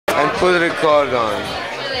Put the record on.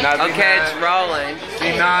 Nothing okay, it's rolling.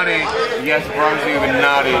 Be naughty. Yes, promise you be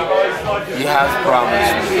naughty. You have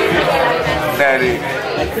promised me. Very,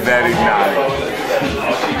 very naughty.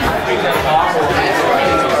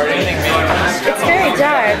 It's very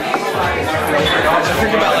dark.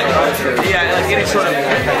 Think about like, yeah, like any sort of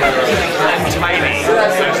untidy.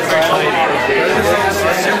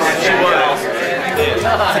 She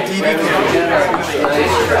was.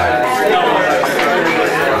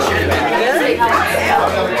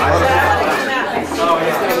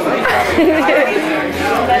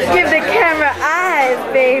 Give the camera eyes,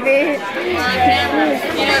 baby.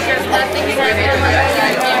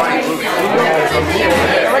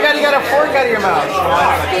 Oh my God, you got a fork out of your mouth.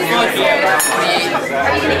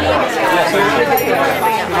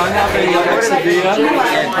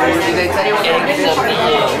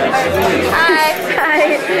 Hi.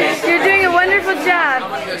 Hi. You're doing a wonderful job.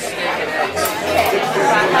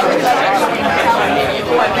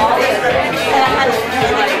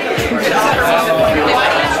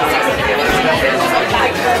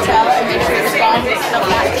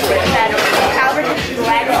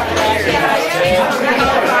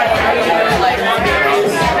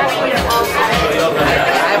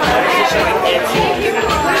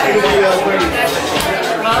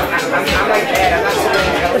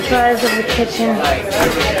 The buzz of the kitchen.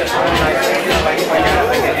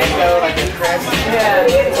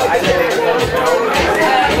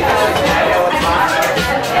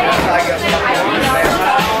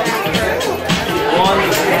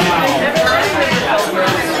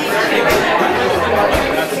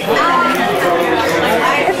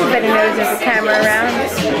 Everybody knows there's a camera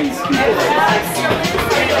around.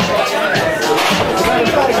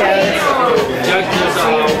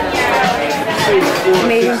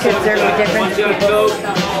 Amazing to observe the difference. They know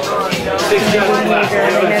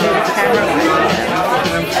there's a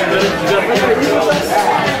camera.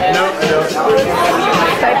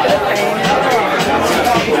 Type of the frame.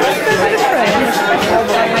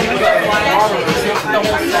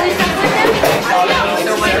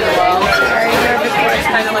 Sorry, nervous voice.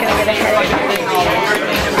 I'm gonna get a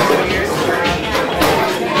headache.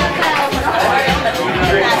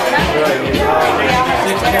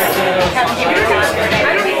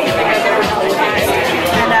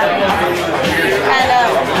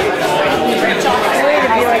 Way to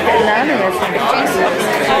be like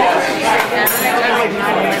anonymous.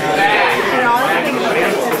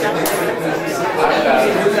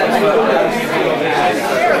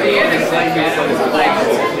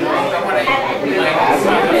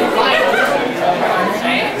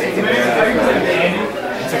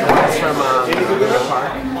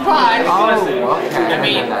 I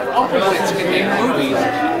mean, opposites can make movies.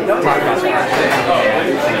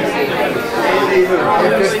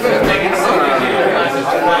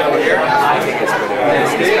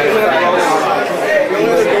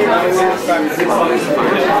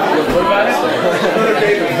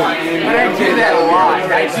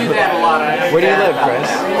 I do that a lot. Where do you live, Chris?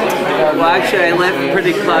 Well, actually, I live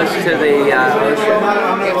pretty close to the ocean,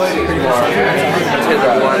 to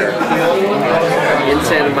the water. In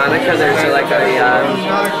Santa Monica, there's like a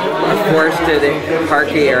forested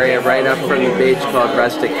parky area right up from the beach called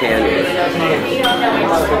Rustic Canyon.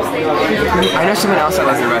 I know someone else that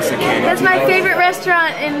lives in Rustic Canyon. That's my favorite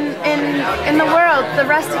restaurant in the world, the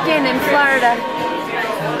Rustic Inn in Florida.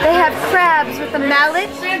 They have crabs with a mallet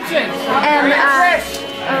and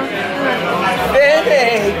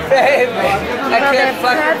Baby, I can't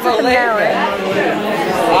fucking believe it.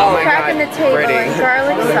 Oh my God, the table Brittany. and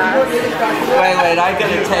garlic sauce. Wait, I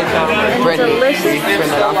gotta take over. And Brittany, delicious. turn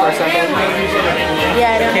that off for a second.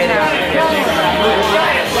 Yeah, I don't know.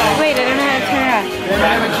 Wait, I don't know how to turn it off.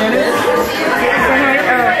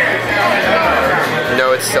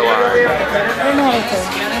 No, it's still on. I don't know how to.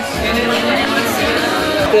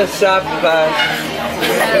 This up.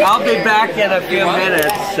 I'll be back in a few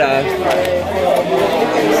minutes.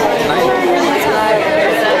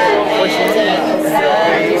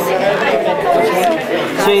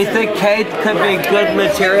 So you think Kate could be good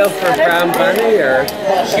material for Brown Bunny, or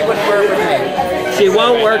She wouldn't work with me. she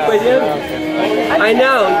won't work with you? I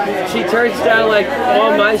know. She turns down like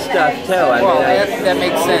all my stuff too. I Well, mean, that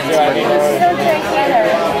makes sense.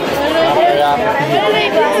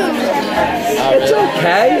 it's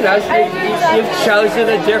okay. You know, you've chosen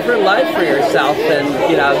a different life for yourself than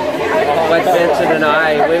what Vincent and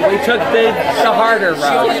I. We took the harder road.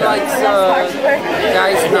 She only likes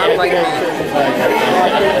guys not like me.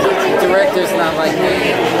 Directors not like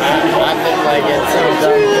me. I think like it's some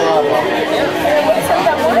dumb club.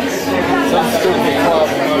 Some stupid club.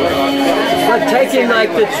 But taking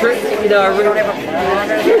like the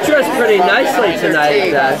you're dressed pretty nicely tonight.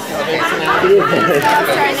 Doing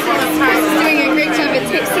a great job.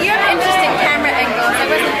 So you have interesting camera angles. I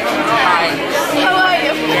wasn't. How are you?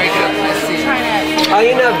 Very good. Nice to see you. Oh,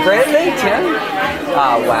 you know Brittany too?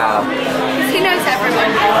 Oh, wow. He knows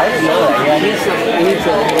everyone. I didn't know that.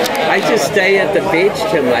 Yeah, I just stay at the beach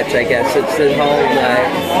too much, I guess. It's the whole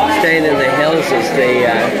staying in the hills is the...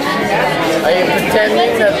 Are you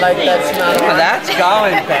pretending that like that's not... Oh, that's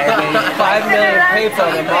going, baby. 5 million people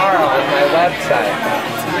tomorrow on my website.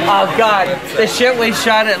 Oh, God. The shit we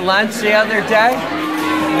shot at lunch the other day?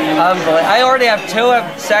 Unbelievable. I already have 2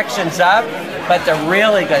 sections up. But they're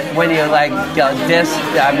really good when you like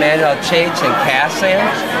manual change and casting.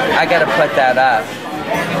 I got to put that up.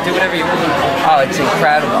 Do whatever you want. Oh, it's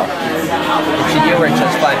incredible. You were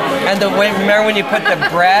just fun. And remember when you put the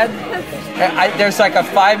bread? There's like a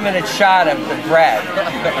 5-minute shot of the bread.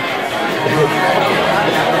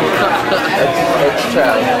 It's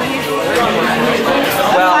true.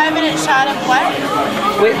 Well, 5-minute shot of what?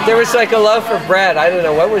 There was like a loaf of bread. I don't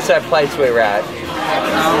know, what was that place we were at?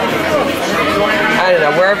 I don't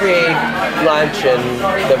know, wherever we eat lunch in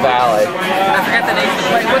the valley. I forgot the name of the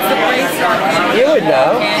place. What's the place? You would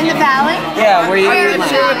know. In the valley? Yeah, where you eat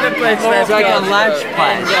lunch. It's like a lunch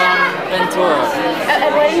place. Ventura.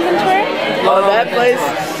 What in Ventura? Oh, that place?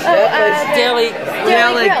 Daily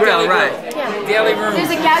Grill, right. Daily Room.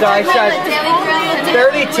 There's a gadget So I shot Daily Grill.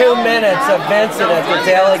 32 minutes of Vincent at the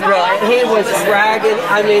Daily Grill, and he was bragging.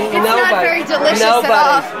 I mean, It's not very delicious at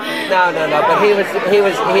all. No, but he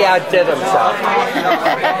outdid himself.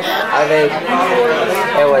 I mean,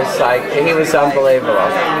 it was like, he was unbelievable.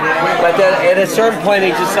 But then at a certain point,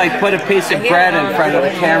 he just like put a piece of bread in front of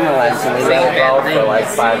the camera lens and he let it go for like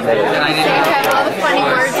 5 minutes. So you had all the funny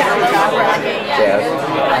words in the opera. Yeah.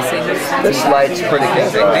 This light's pretty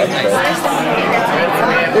good.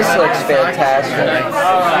 This looks fantastic. It's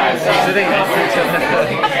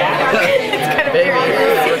kind of very You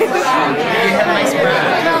have nice bread.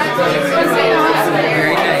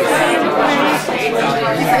 Very nice.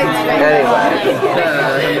 Anyway.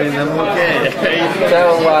 So,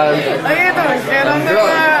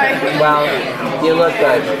 well, you look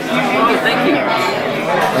good. Thank you.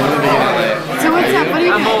 So what's up? What are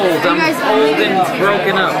you I'm old. I'm old and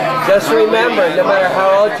broken up. Just remember, no matter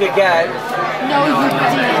how old you get,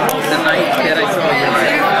 The night that I saw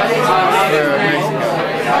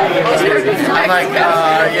I'm like,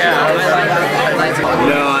 yeah.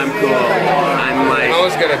 No, I'm cool. I'm like... I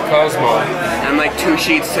was gonna Cosmo. I'm like 2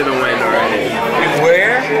 sheets to the wind already.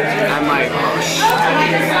 Where? I'm like, oh shit.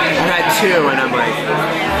 I had 2 and I'm like,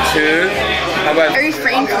 2? How about... I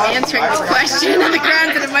refrained from answering this question on the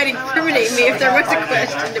grounds that it might incriminate me if there was a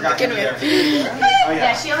question to begin with.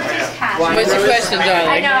 Yeah, she always just passed. What's your question, darling?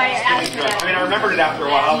 I know, I asked her. I mean, I remembered it after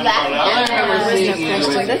a while.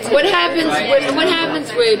 What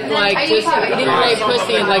happens with like just eating great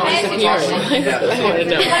pussy and like disappearing? I want to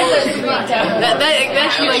know.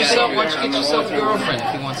 That's like yourself. Why don't you get yourself a girlfriend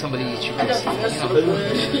if you want somebody to eat your pussy?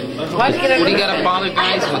 What do you gotta bother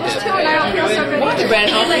guys with this?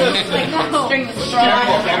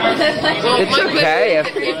 it's okay.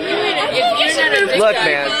 Look,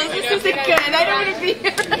 man. This isn't good. I don't want to be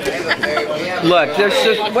here. Look, there's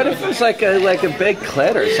just, what if there's like a big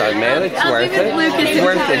clit or something, man? It's worth it. It's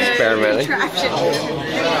worth experimenting.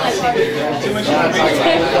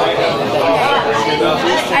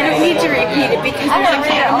 I don't need to repeat it because I'm a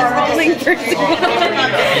rolling person.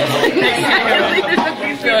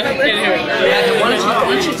 Why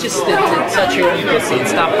don't you just touch your own pussy and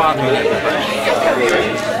stop bothering everybody?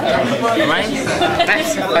 Right?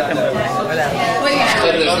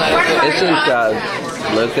 Isn't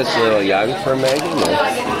Lucas a little young for Megan? Or?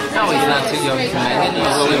 No, he's not too young for Megan. He's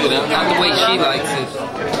a little bit, not the way she likes it.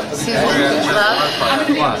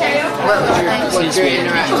 Since we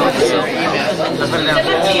interacted with yourself,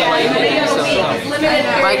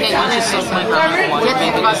 why can't you just suck my mouth? Get the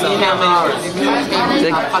fucking camera.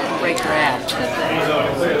 I'll fucking break your ass.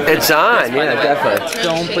 It's on, yeah, definitely.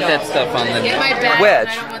 Don't put that stuff on the... Which?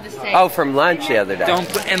 Oh, from lunch the other day. Don't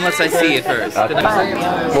put, unless I see it first. Okay.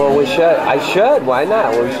 Well, we should. I should. Why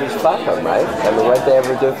not? We should just fuck them, right? I mean, what they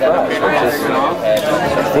ever do for us?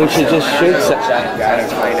 We should just shoot some.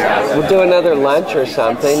 We'll do another lunch or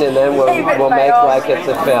something, and then we'll make like it's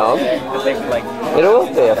a film. It will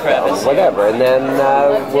be a film, whatever, and then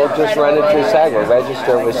we'll just run it through SAG. We'll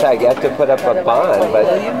register with SAG. You have to put up a bond, but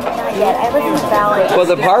well,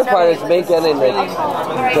 the hard part is me getting the.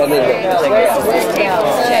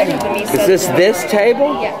 Is this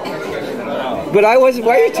table? Yeah. But I wasn't.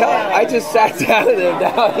 Why are you telling? I just sat down there.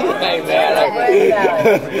 Now he ain't mad.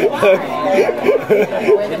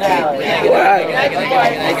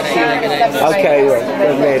 Okay, we're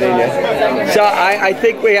made in you. So I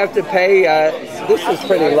think we have to pay. This is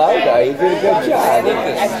pretty low, though. You did a good job.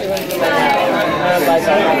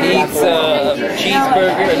 He eats a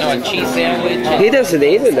cheeseburger, no, a cheese sandwich. He doesn't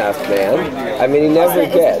eat enough, man. I mean, he never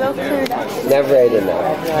did. Never ate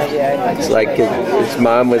enough. It's like his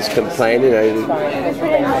mom was complaining. This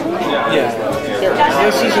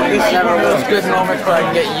is one of those good moments where I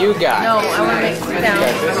can get you guys. No, I want to make it down.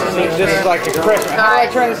 This is like the Chris. How do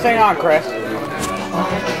I turn this thing on, Chris?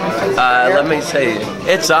 Let me see.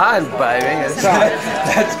 It's on, baby. It's on.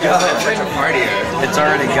 That's going. It's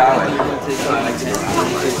already going.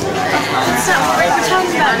 So we're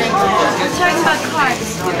talking about cars.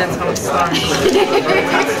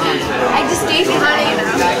 I just gave you money,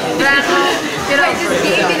 you know. I just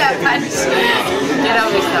gave you that punch. Get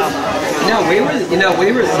over yourself. No, we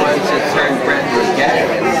were the ones that turned Brittany gay.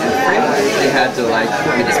 They had to like.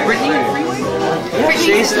 Is Brittany a freeway?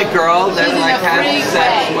 She's the girl that like had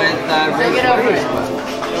sex with Rick.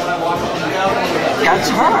 That's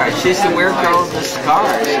her. She's the weird girl with the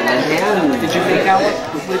scars and the hand. Did you make out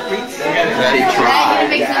with Reese? She tried.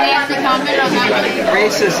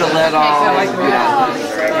 Reese is a little.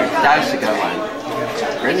 That's a good one.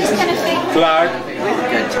 Clark.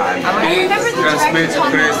 Good time. Please transmit to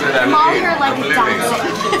Chris that I'm leaving.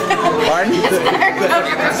 Pardon?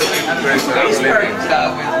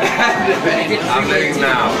 I'm leaving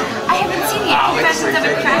now. I haven't seen you. Confessions of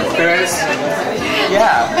a Crack. Chris?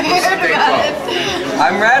 Yeah.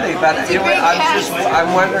 I'm ready, but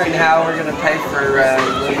I'm wondering how we're gonna pay for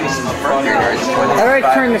Louise's birthday. How do I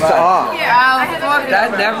turn this off?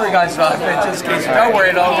 That never goes off. It just keeps. Don't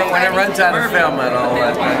worry, when it runs out of film,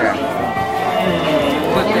 it'll.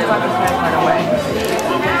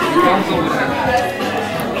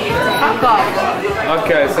 Fuck off.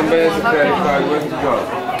 Okay, somebody has a credit card. Where's it go?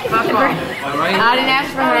 Fuck off. I didn't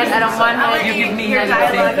ask for hers. I don't want her. You give me your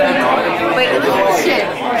guy. Wait, look at this shit.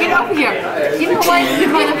 Get over here. Give me one, you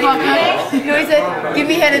motherfucker. No, he said, give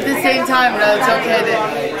me head at the same time. No, it's okay then.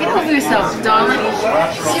 Get over yourself, darling.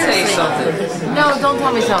 Say something. No, don't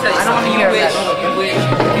tell me something. I don't want to hear that.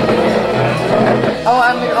 Oh,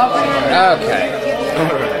 I'm offering. Okay.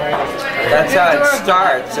 That's how it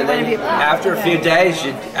starts, and then after a few days,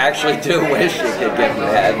 you actually do wish you could give him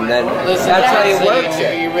head, and then that's how he works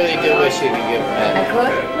it. You really do wish you could give him head. I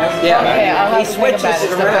could? Yeah, he switches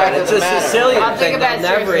it around. It's a Sicilian thing. They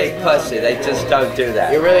never eat pussy. They just don't do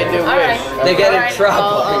that. You really do wish. They get in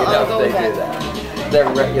trouble, you know, if they do that. They're,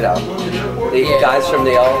 you know, the guys from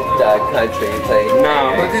the old country, they...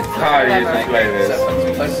 No, but it's hard you to play this.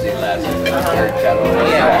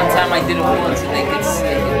 Yeah, one time I did it once and they could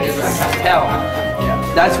tell.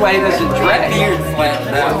 That's why he doesn't My drink. beard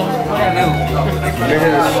flattened out. Look at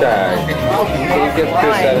his shag.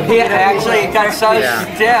 He actually got so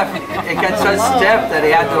stiff. It got so stiff that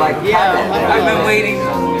he had to like cut it. I've been waiting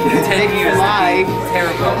 10 years to be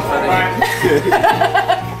terrible for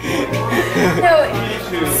that. No,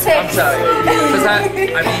 6. I'm sorry.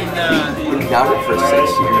 Because We've known it for 6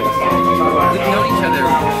 years. we've known each other.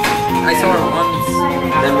 I saw her once.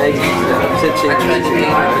 Then they, since she was 17.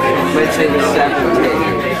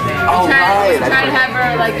 Oh, right. Trying to have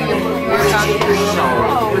her like you're talking to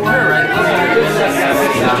With her, right?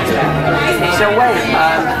 So wait,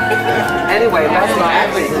 anyway, back to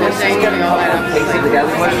everything. This is getting all pieces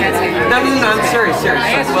together. No, I'm serious.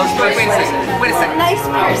 Wait a second. Nice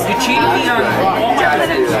person. You cheated me on all my Gotta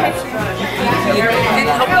do that. You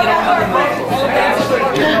didn't help me in all other movies.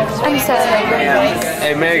 I'm sorry.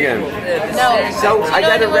 Hey, Megan. No. So I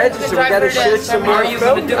gotta register. We gotta shoot some more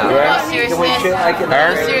film now. No, Can we seriously. shoot like an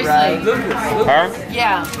Her? Seriously. Huh?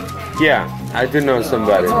 Yeah. Yeah, I do know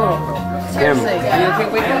somebody. Him.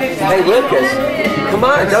 Hey Lucas, come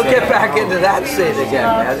on, don't get back into that scene again,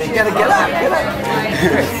 man. You gotta get up, get up.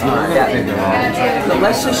 Yeah. So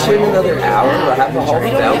let's just shoot another hour. We'll have the whole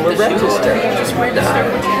film. We're registered.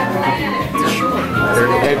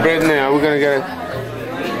 Hey, Brittany, are we gonna get a...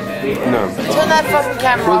 No. Turn that fucking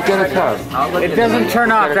camera We'll off. get a car. It doesn't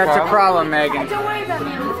turn off, that's a problem, Megan. Don't worry about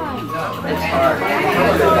me. I'm fine.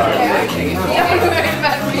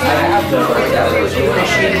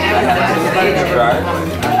 Right?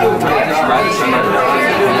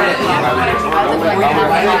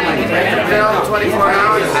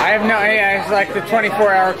 I have no idea. It's like the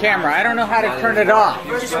 24-hour camera. I don't know how to turn it off.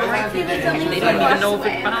 They don't even know if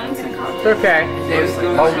it bounds. It's okay.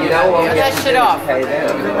 Oh, you know what? That shit off. Pay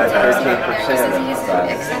them like 13%.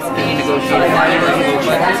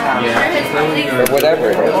 Or whatever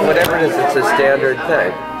it is. Whatever it is, it's a standard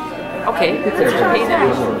thing. Okay, pay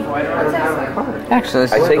them. Actually,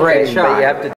 this I is a think great but shot. you have to